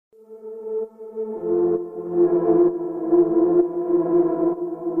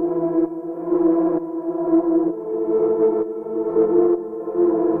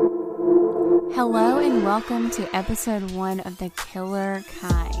welcome to episode 1 of The Killer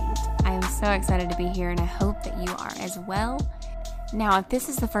Kind. I am so excited to be here and I hope that you are as well. Now, if this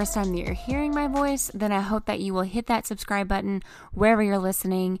is the first time that you're hearing my voice, then I hope that you will hit that subscribe button wherever you're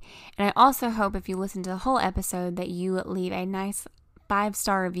listening. And I also hope if you listen to the whole episode that you leave a nice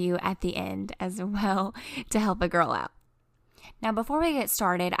 5-star review at the end as well to help a girl out. Now, before we get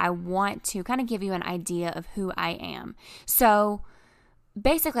started, I want to kind of give you an idea of who I am. So,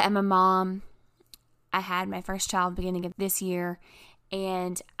 basically, I'm a mom. I had my first child beginning of this year,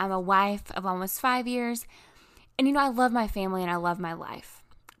 and I'm a wife of almost 5 years. And I love my family and I love my life,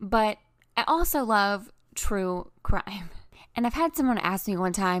 but I also love true crime. And I've had someone ask me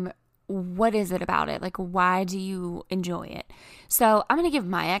one time, what is it about it? Like, why do you enjoy it? So I'm going to give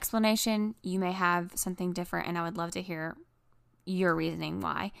my explanation. You may have something different and I would love to hear your reasoning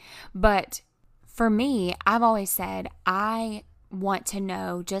why. But for me, I've always said I want to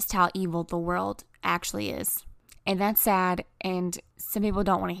know just how evil the world actually is. And that's sad, and some people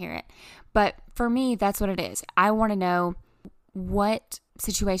don't want to hear it. But for me, that's what it is. I want to know what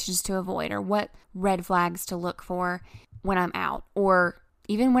situations to avoid or what red flags to look for when I'm out or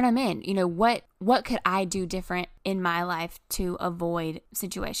even when I'm in. What could I do different in my life to avoid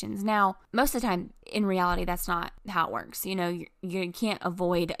situations? Now, most of the time, in reality, that's not how it works. You can't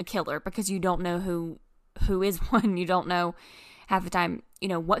avoid a killer because you don't know who is one. You don't know half the time,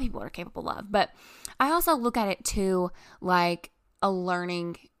 what people are capable of. But I also look at it too like a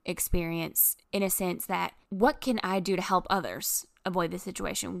learning experience in a sense that what can I do to help others avoid this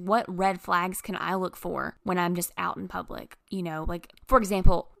situation? What red flags can I look for when I'm just out in public? For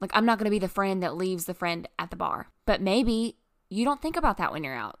example, I'm not going to be the friend that leaves the friend at the bar, but maybe you don't think about that when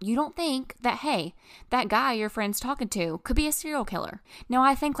you're out. You don't think that, hey, that guy your friend's talking to could be a serial killer. No,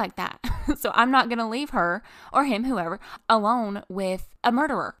 I think like that. So I'm not going to leave her or him, whoever, alone with a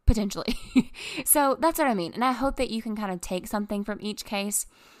murderer, potentially. So that's what I mean. And I hope that you can kind of take something from each case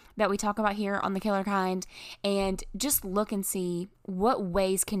that we talk about here on The Killer Kind and just look and see what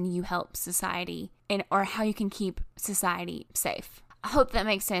ways can you help society or how you can keep society safe. I hope that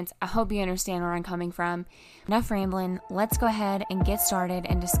makes sense. I hope you understand where I'm coming from. Enough rambling. Let's go ahead and get started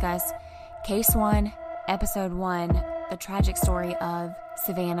and discuss Case 1, Episode 1, the tragic story of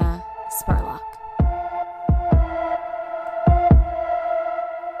Savannah Spurlock.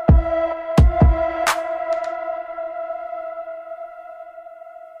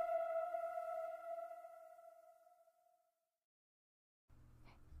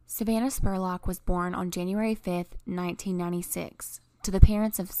 Savannah Spurlock was born on January 5th, 1996, to the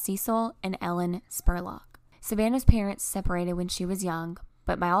parents of Cecil and Ellen Spurlock. Savannah's parents separated when she was young,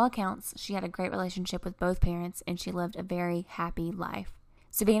 but by all accounts, she had a great relationship with both parents and she lived a very happy life.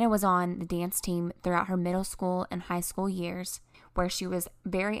 Savannah was on the dance team throughout her middle school and high school years, where she was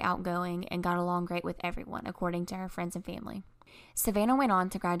very outgoing and got along great with everyone, according to her friends and family. Savannah went on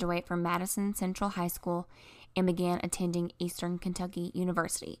to graduate from Madison Central High School and began attending Eastern Kentucky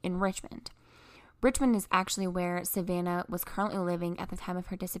University in Richmond. Richmond is actually where Savannah was currently living at the time of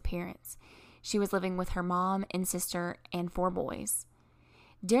her disappearance. She was living with her mom and sister and 4 boys.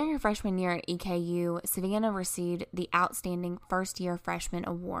 During her freshman year at EKU, Savannah received the Outstanding First Year Freshman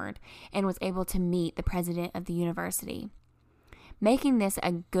Award and was able to meet the president of the university, making this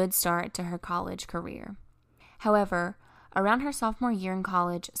a good start to her college career. However, around her sophomore year in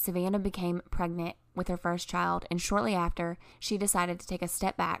college, Savannah became pregnant with her first child, and shortly after, she decided to take a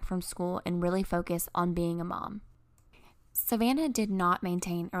step back from school and really focus on being a mom. Savannah did not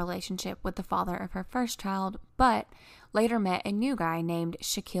maintain a relationship with the father of her first child, but later met a new guy named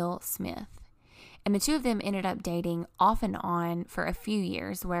Shaquille Smith. And the two of them ended up dating off and on for a few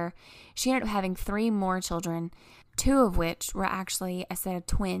years, where she ended up having 3 more children, 2 of which were actually a set of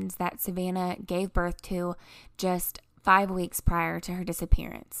twins that Savannah gave birth to just 5 weeks prior to her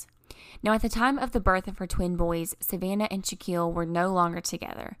disappearance. Now, at the time of the birth of her twin boys, Savannah and Shaquille were no longer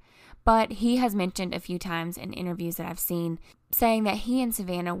together, but he has mentioned a few times in interviews that I've seen, saying that he and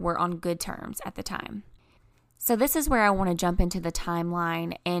Savannah were on good terms at the time. So this is where I want to jump into the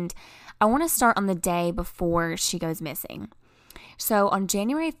timeline, and I want to start on the day before she goes missing. So on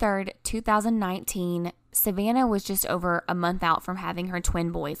January 3rd, 2019, Savannah was just over a month out from having her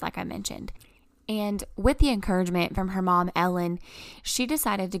twin boys, like I mentioned. And with the encouragement from her mom, Ellen, she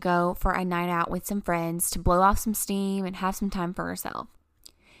decided to go for a night out with some friends to blow off some steam and have some time for herself.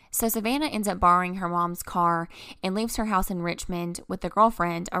 So Savannah ends up borrowing her mom's car and leaves her house in Richmond with a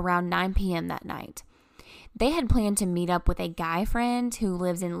girlfriend around 9 p.m. that night. They had planned to meet up with a guy friend who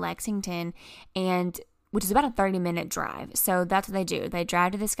lives in Lexington, which is about a 30-minute drive. So that's what they do. They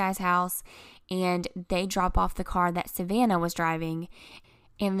drive to this guy's house and they drop off the car that Savannah was driving.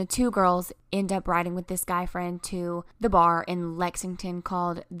 And the two girls end up riding with this guy friend to the bar in Lexington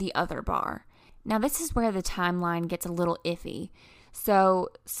called the Other Bar. Now, this is where the timeline gets a little iffy. So,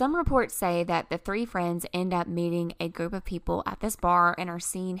 some reports say that the three friends end up meeting a group of people at this bar and are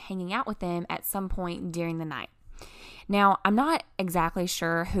seen hanging out with them at some point during the night. Now, I'm not exactly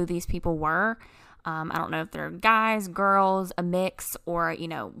sure who these people were. I don't know if they're guys, girls, a mix, or,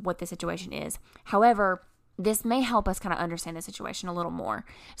 what the situation is. However, this may help us kind of understand the situation a little more.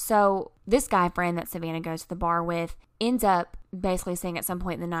 So this guy friend that Savannah goes to the bar with ends up basically saying at some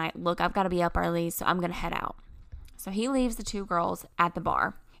point in the night, look, I've got to be up early, so I'm going to head out. So he leaves the two girls at the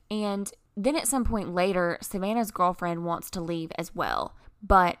bar. And then at some point later, Savannah's girlfriend wants to leave as well.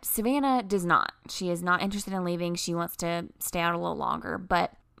 But Savannah does not. She is not interested in leaving. She wants to stay out a little longer.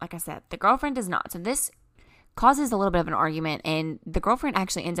 But like I said, the girlfriend does not. So this causes a little bit of an argument, and the girlfriend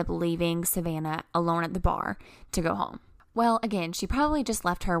actually ends up leaving Savannah alone at the bar to go home. Well, again, she probably just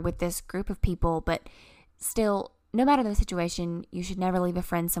left her with this group of people, but still, no matter the situation, you should never leave a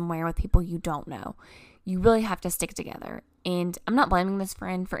friend somewhere with people you don't know. You really have to stick together. And I'm not blaming this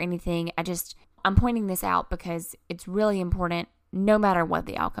friend for anything. I'm pointing this out because it's really important no matter what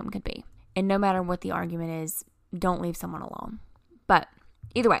the outcome could be. And no matter what the argument is, don't leave someone alone. But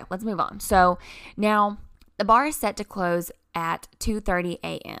either way, let's move on. So now the bar is set to close at 2:30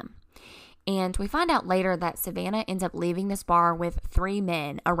 a.m. And we find out later that Savannah ends up leaving this bar with three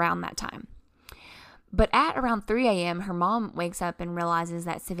men around that time. But at around 3 a.m., her mom wakes up and realizes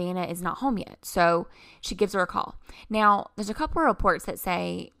that Savannah is not home yet. So she gives her a call. Now, there's a couple of reports that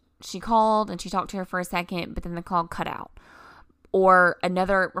say she called and she talked to her for a second, but then the call cut out. Or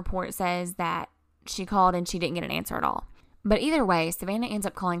another report says that she called and she didn't get an answer at all. But either way, Savannah ends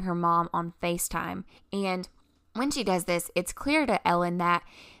up calling her mom on FaceTime. And when she does this, it's clear to Ellen that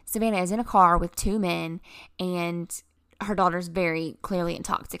Savannah is in a car with two men and her daughter's very clearly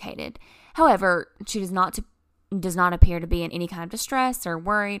intoxicated. However, she does not appear to be in any kind of distress or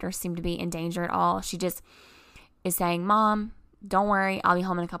worried or seem to be in danger at all. She just is saying, Mom, don't worry, I'll be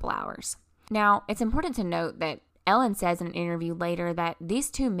home in a couple hours. Now, it's important to note that Ellen says in an interview later that these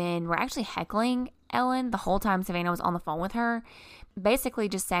two men were actually heckling Ellen the whole time Savannah was on the phone with her, basically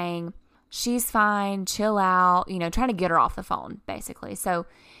just saying, she's fine, chill out, trying to get her off the phone, basically. So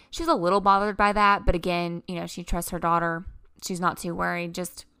she's a little bothered by that, but again, she trusts her daughter. She's not too worried,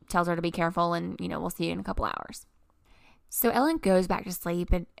 just tells her to be careful and, we'll see you in a couple hours. So Ellen goes back to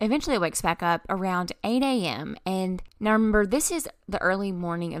sleep and eventually wakes back up around 8 a.m. And now remember, this is the early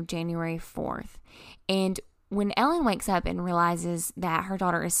morning of January 4th. And when Ellen wakes up and realizes that her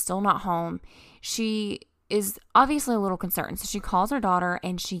daughter is still not home, she is obviously a little concerned. So she calls her daughter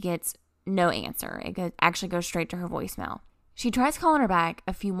and she gets no answer. It actually goes straight to her voicemail. She tries calling her back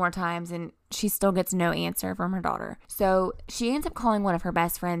a few more times and she still gets no answer from her daughter. So she ends up calling one of her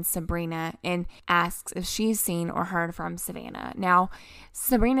best friends, Sabrina, and asks if she's seen or heard from Savannah. Now,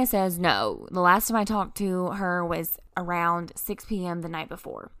 Sabrina says no. The last time I talked to her was around 6 p.m. the night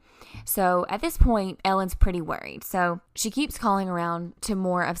before. So at this point, Ellen's pretty worried. So she keeps calling around to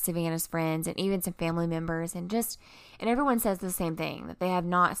more of Savannah's friends and even some family members and everyone says the same thing, that they have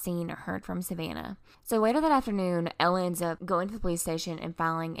not seen or heard from Savannah. So later that afternoon, Ellen ends up going to the police station and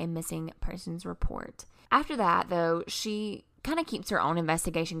filing a missing persons report. After that, though, she kind of keeps her own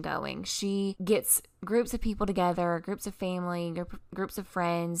investigation going. She gets groups of people together, groups of family, groups of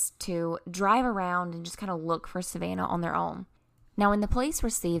friends to drive around and just kind of look for Savannah on their own. Now, when the police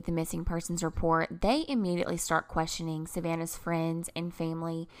receive the missing persons report, they immediately start questioning Savannah's friends and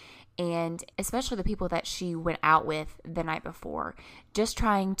family, and especially the people that she went out with the night before, just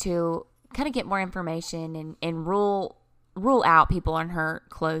trying to kind of get more information and rule out people in her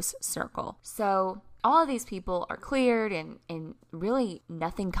close circle. So all of these people are cleared and really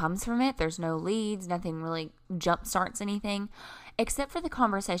nothing comes from it. There's no leads, nothing really jump starts anything, except for the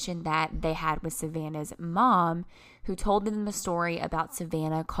conversation that they had with Savannah's mom, who told them the story about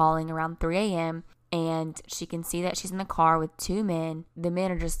Savannah calling around 3 a.m. and she can see that she's in the car with two men. The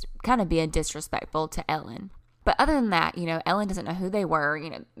men are just kind of being disrespectful to Ellen. But other than that, Ellen doesn't know who they were.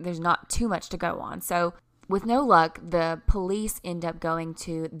 There's not too much to go on. So with no luck, the police end up going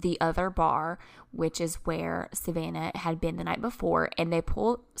to the other bar, which is where Savannah had been the night before, and they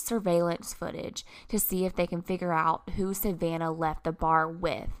pull surveillance footage to see if they can figure out who Savannah left the bar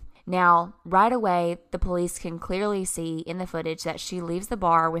with. Now, right away, the police can clearly see in the footage that she leaves the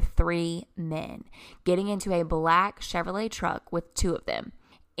bar with three men, getting into a black Chevrolet truck with two of them.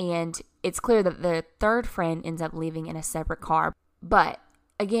 And it's clear that the third friend ends up leaving in a separate car. But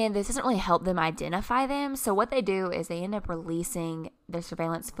again, this doesn't really help them identify them. So what they do is they end up releasing the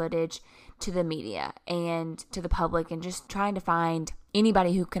surveillance footage to the media and to the public and just trying to find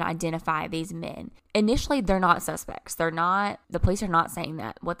anybody who can identify these men. Initially, they're not suspects. The police are not saying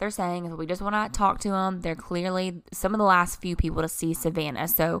that. What they're saying is we just want to talk to them. They're clearly some of the last few people to see Savannah.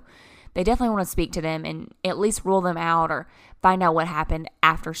 So they definitely want to speak to them and at least rule them out or find out what happened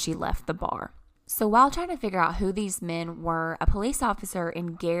after she left the bar. So while trying to figure out who these men were, a police officer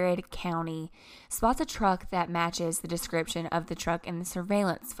in Garrett County spots a truck that matches the description of the truck in the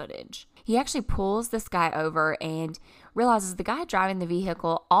surveillance footage. He actually pulls this guy over and realizes the guy driving the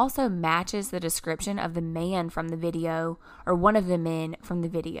vehicle also matches the description of the man from the video, or one of the men from the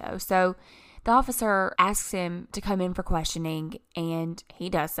video. So the officer asks him to come in for questioning, and he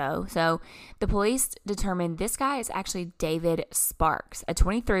does so. So the police determine this guy is actually David Sparks, a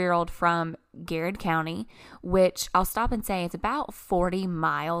 23-year-old from Garrett County, which I'll stop and say is about 40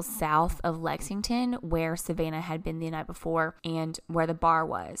 miles south of Lexington, where Savannah had been the night before and where the bar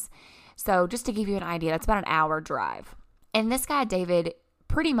was. So just to give you an idea, that's about an hour drive. And this guy, David,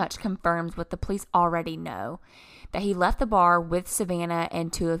 pretty much confirms what the police already know, that he left the bar with Savannah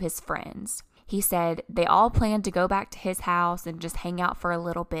and two of his friends. He said they all planned to go back to his house and just hang out for a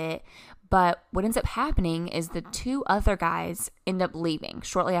little bit. But what ends up happening is the two other guys end up leaving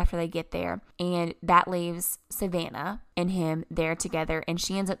shortly after they get there. And that leaves Savannah and him there together, and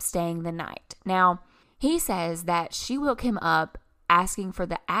she ends up staying the night. Now, he says that she woke him up asking for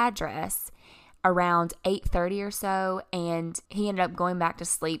the address around 8:30 or so, and he ended up going back to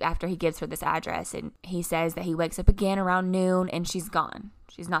sleep after he gives her this address. And he says that he wakes up again around noon and she's gone.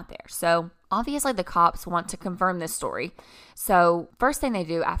 She's not there. So obviously the cops want to confirm this story. So first thing they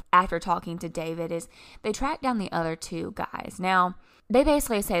do after talking to David is they track down the other two guys. Now, they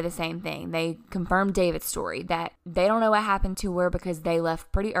basically say the same thing. They confirm David's story, that they don't know what happened to her because they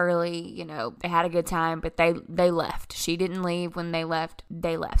left pretty early. You know, they had a good time, but they left. She didn't leave when they left.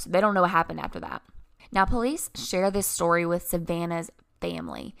 They left. So they don't know what happened after that. Now, police share this story with Savannah's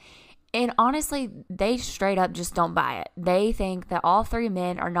family. And honestly, they straight up just don't buy it. They think that all three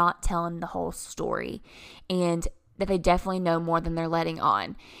men are not telling the whole story and that they definitely know more than they're letting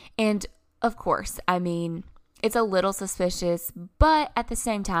on. And of course, I mean, it's a little suspicious, but at the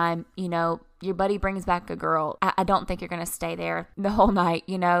same time, you know, your buddy brings back a girl. I don't think you're going to stay there the whole night,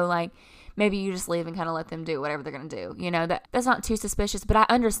 you know, like maybe you just leave and kind of let them do whatever they're going to do. You know, that's not too suspicious, but I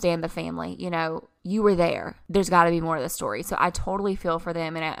understand the family. You know, you were there. There's got to be more to the story. So I totally feel for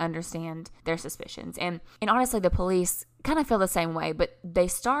them and I understand their suspicions. And honestly, the police kind of feel the same way, but they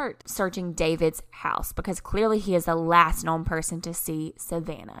start searching David's house because clearly he is the last known person to see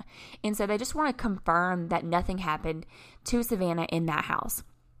Savannah. And so they just want to confirm that nothing happened to Savannah in that house.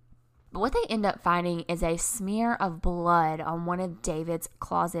 But what they end up finding is a smear of blood on one of David's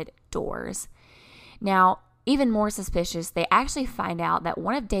closet doors. Now, even more suspicious, they actually find out that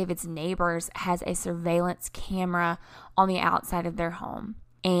one of David's neighbors has a surveillance camera on the outside of their home.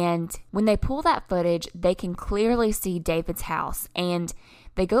 And when they pull that footage, they can clearly see David's house. And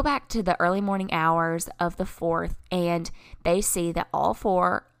they go back to the early morning hours of the 4th, and they see that all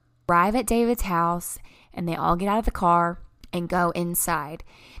four arrive at David's house, and they all get out of the car and go inside.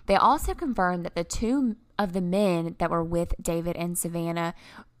 They also confirmed that the two of the men that were with David and Savannah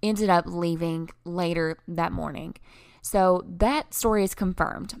ended up leaving later that morning. So that story is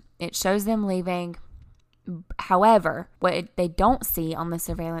confirmed. It shows them leaving. However, what they don't see on the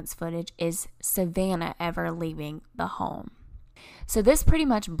surveillance footage is Savannah ever leaving the home. So this pretty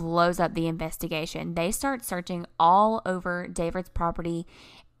much blows up the investigation. They start searching all over David's property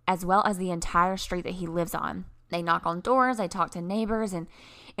as well as the entire street that he lives on. They knock on doors, they talk to neighbors, and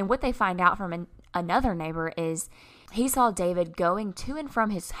what they find out from another neighbor is he saw David going to and from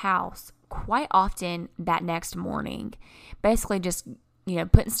his house quite often that next morning. Basically just, you know,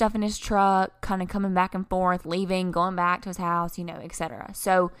 putting stuff in his truck, kind of coming back and forth, leaving, going back to his house, you know, etc.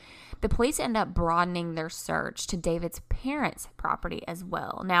 So the police end up broadening their search to David's parents' property as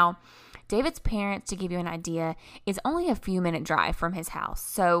well. Now, David's parents, to give you an idea, is only a few minute drive from his house.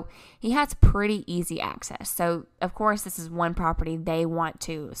 So he has pretty easy access. So of course, this is one property they want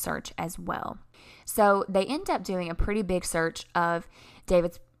to search as well. So they end up doing a pretty big search of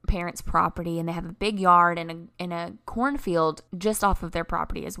David's parents' property, and they have a big yard and a cornfield just off of their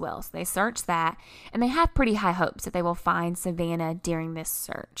property as well. So they search that, and they have pretty high hopes that they will find Savannah during this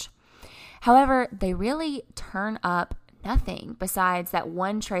search. However, they really turn up nothing besides that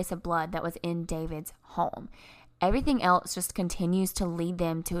one trace of blood that was in David's home. Everything else just continues to lead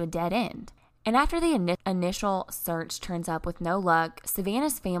them to a dead end. And after the initial search turns up with no luck,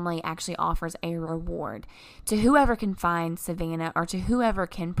 Savannah's family actually offers a reward to whoever can find Savannah or to whoever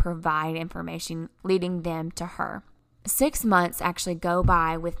can provide information leading them to her. 6 months actually go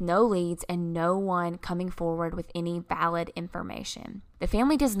by with no leads and no one coming forward with any valid information. The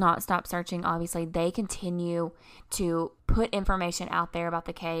family does not stop searching. Obviously, they continue to put information out there about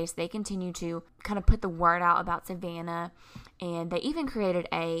the case. They continue to kind of put the word out about Savannah. And they even created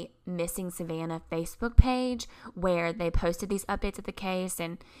a Missing Savannah Facebook page where they posted these updates of the case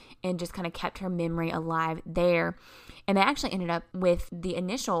and just kind of kept her memory alive there. And they actually ended up with the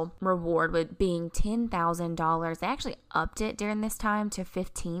initial reward with being $10,000. They actually upped it during this time to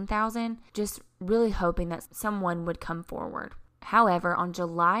 $15,000, just really hoping that someone would come forward. However, on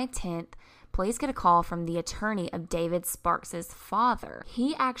July 10th, police get a call from the attorney of David Sparks' father.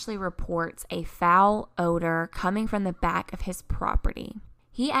 He actually reports a foul odor coming from the back of his property.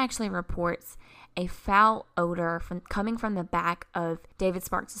 Coming from the back of David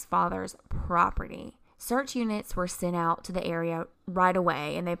Sparks' father's property. Search units were sent out to the area right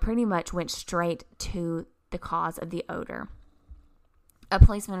away, and they pretty much went straight to the cause of the odor. A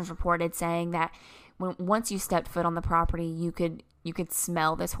policeman was reported saying that once you stepped foot on the property, you could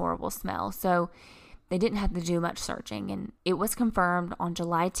smell this horrible smell. So they didn't have to do much searching, and it was confirmed on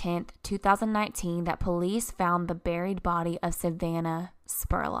July 10th, 2019 that police found the buried body of Savannah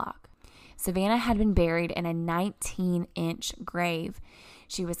Spurlock. Savannah had been buried in a 19-inch grave.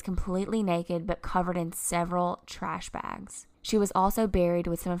 She was completely naked but covered in several trash bags. She was also buried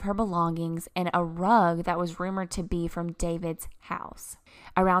with some of her belongings and a rug that was rumored to be from David's house.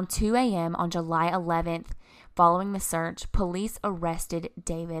 Around 2 a.m. on July 11th, following the search, police arrested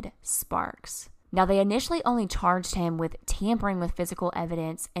David Sparks. Now, they initially only charged him with tampering with physical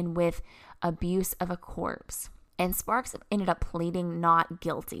evidence and with abuse of a corpse. And Sparks ended up pleading not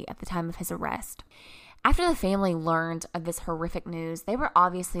guilty at the time of his arrest. After the family learned of this horrific news, they were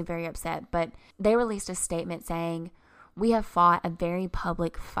obviously very upset, but they released a statement saying, "We have fought a very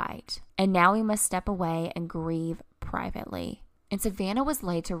public fight, and now we must step away and grieve privately." And Savannah was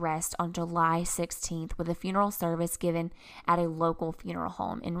laid to rest on July 16th with a funeral service given at a local funeral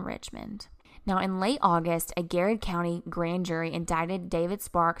home in Richmond. Now, in late August, a Garrett County grand jury indicted David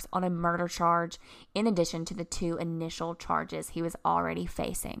Sparks on a murder charge in addition to the 2 initial charges he was already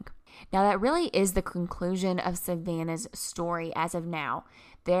facing. Now, that really is the conclusion of Savannah's story as of now.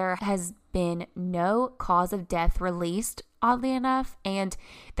 There has been no cause of death released, oddly enough, and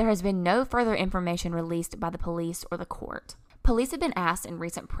there has been no further information released by the police or the court. Police have been asked in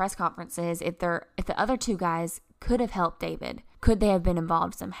recent press conferences if the other 2 guys could have helped David. Could they have been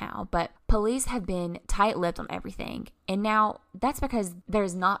involved somehow? But police have been tight-lipped on everything. And now that's because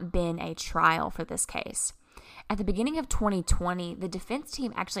there's not been a trial for this case. At the beginning of 2020, the defense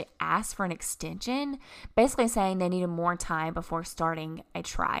team actually asked for an extension, basically saying they needed more time before starting a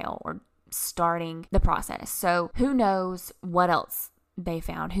trial or starting the process. So who knows what else they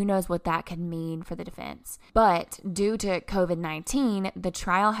found? Who knows what that could mean for the defense? But due to COVID-19, the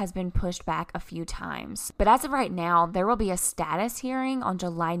trial has been pushed back a few times. But as of right now, there will be a status hearing on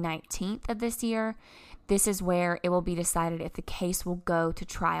July 19th of this year. This is where it will be decided if the case will go to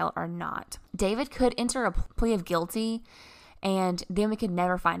trial or not. David could enter a plea of guilty, and then we could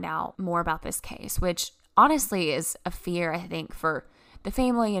never find out more about this case, which honestly is a fear, I think, for the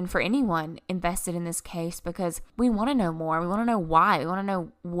family and for anyone invested in this case, because we want to know more. We want to know why. We want to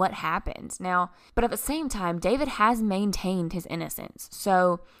know what happened. Now, but at the same time, David has maintained his innocence,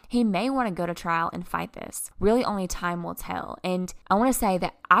 so he may want to go to trial and fight this. Really, only time will tell. And I want to say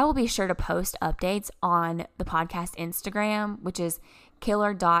that I will be sure to post updates on the podcast Instagram, which is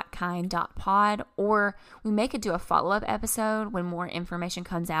killer.kind.pod, or we may could do a follow-up episode when more information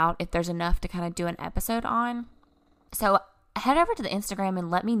comes out, if there's enough to kind of do an episode on. So head over to the Instagram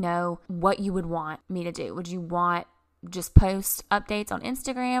and let me know what you would want me to do. Would you want just post updates on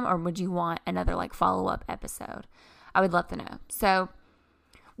Instagram, or would you want another follow-up episode? I would love to know. So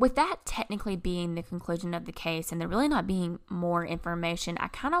with that technically being the conclusion of the case and there really not being more information, I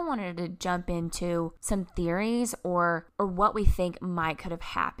kind of wanted to jump into some theories or what we think might could have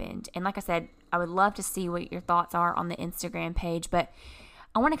happened. And like I said, I would love to see what your thoughts are on the Instagram page, but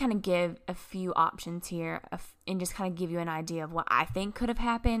I want to kind of give a few options here and just kind of give you an idea of what I think could have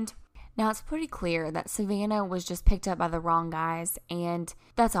happened. Now, it's pretty clear that Savannah was just picked up by the wrong guys, and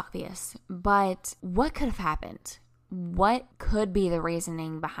that's obvious. But what could have happened? What could be the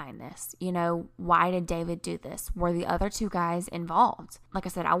reasoning behind this? Why did David do this? Were the other 2 guys involved? Like I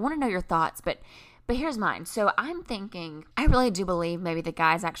said, I want to know your thoughts, but here's mine. So I'm thinking, I really do believe maybe the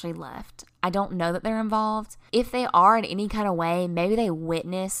guys actually left. I don't know that they're involved. If they are in any kind of way, maybe they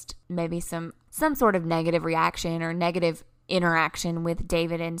witnessed maybe some sort of negative reaction or negative interaction with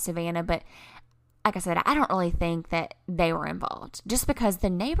David and Savannah. But like I said, I don't really think that they were involved, just because the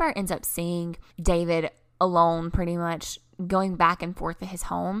neighbor ends up seeing David alone pretty much going back and forth to his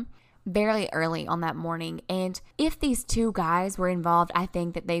home very early on that morning. And if these two guys were involved, I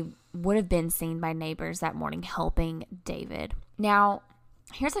think that they would have been seen by neighbors that morning helping David. Now,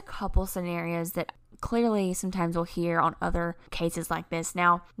 here's a couple scenarios that clearly sometimes we'll hear on other cases like this.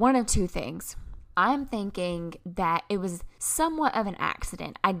 Now, one of two things. I'm thinking that it was somewhat of an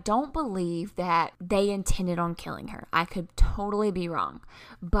accident. I don't believe that they intended on killing her. I could totally be wrong.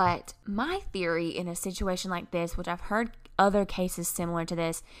 But my theory in a situation like this, which I've heard other cases similar to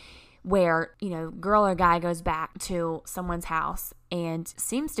this, where, girl or guy goes back to someone's house and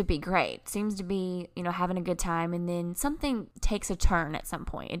seems to be great, seems to be, having a good time, and then something takes a turn at some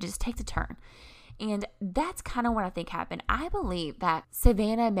point. It just takes a turn. And that's kind of what I think happened. I believe that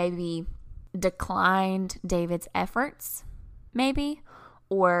Savannah maybe declined David's efforts, maybe,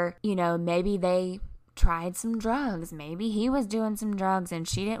 or, maybe they tried some drugs. Maybe he was doing some drugs and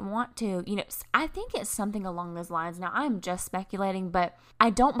she didn't want to. I think it's something along those lines. Now, I'm just speculating, but I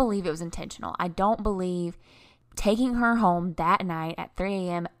don't believe it was intentional. I don't believe taking her home that night at 3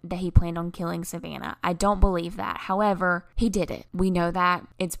 a.m. that he planned on killing Savannah. I don't believe that. However, he did it. We know that.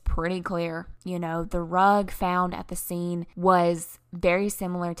 It's pretty clear. The rug found at the scene was very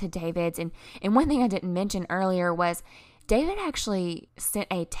similar to David's. And one thing I didn't mention earlier was David actually sent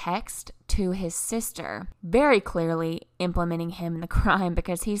a text to his sister, very clearly implementing him in the crime,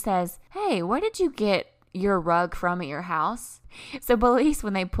 because he says, "Hey, where did you get your rug from at your house?" So police,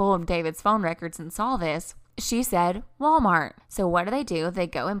 when they pulled David's phone records and saw this, she said Walmart. So what do? They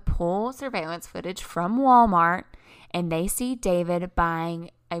go and pull surveillance footage from Walmart, and they see David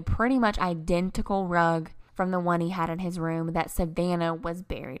buying a pretty much identical rug from the one he had in his room that Savannah was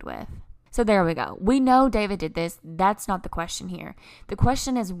buried with. So there we go. We know David did this. That's not the question here. The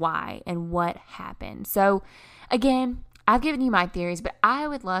question is why and what happened. So again, I've given you my theories, but I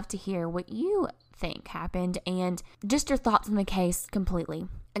would love to hear what you think happened and just your thoughts on the case completely.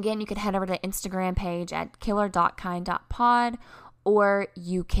 Again, you can head over to the Instagram page at killer.kind.pod, or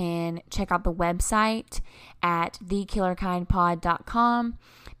you can check out the website at thekillerkindpod.com.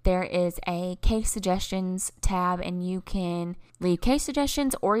 There is a case suggestions tab, and you can leave case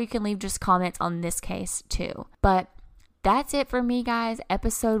suggestions, or you can leave just comments on this case too. But that's it for me, guys.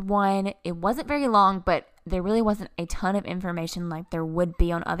 Episode 1. It wasn't very long, but there really wasn't a ton of information like there would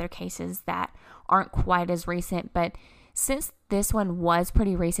be on other cases that aren't quite as recent. But since this one was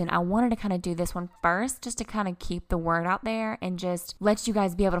pretty recent, I wanted to kind of do this one first, just to kind of keep the word out there and just let you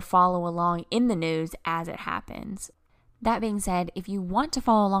guys be able to follow along in the news as it happens. That being said, if you want to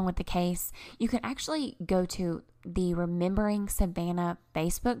follow along with the case, you can actually go to the Remembering Savannah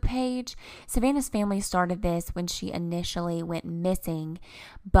Facebook page. Savannah's family started this when she initially went missing,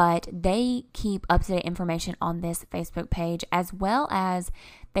 but they keep up-to-date information on this Facebook page, as well as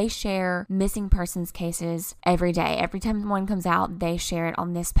they share missing persons cases every day. Every time one comes out, they share it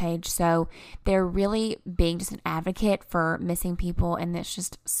on this page. So they're really being just an advocate for missing people, and it's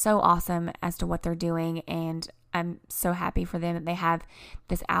just so awesome as to what they're doing. And I'm so happy for them that they have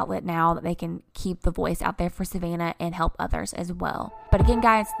this outlet now that they can keep the voice out there for Savannah and help others as well. But again,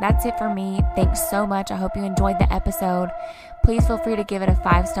 guys, that's it for me. Thanks so much. I hope you enjoyed the episode. Please feel free to give it a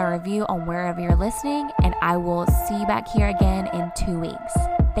 5-star review on wherever you're listening, and I will see you back here again in 2 weeks.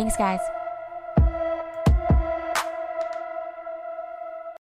 Thanks, guys.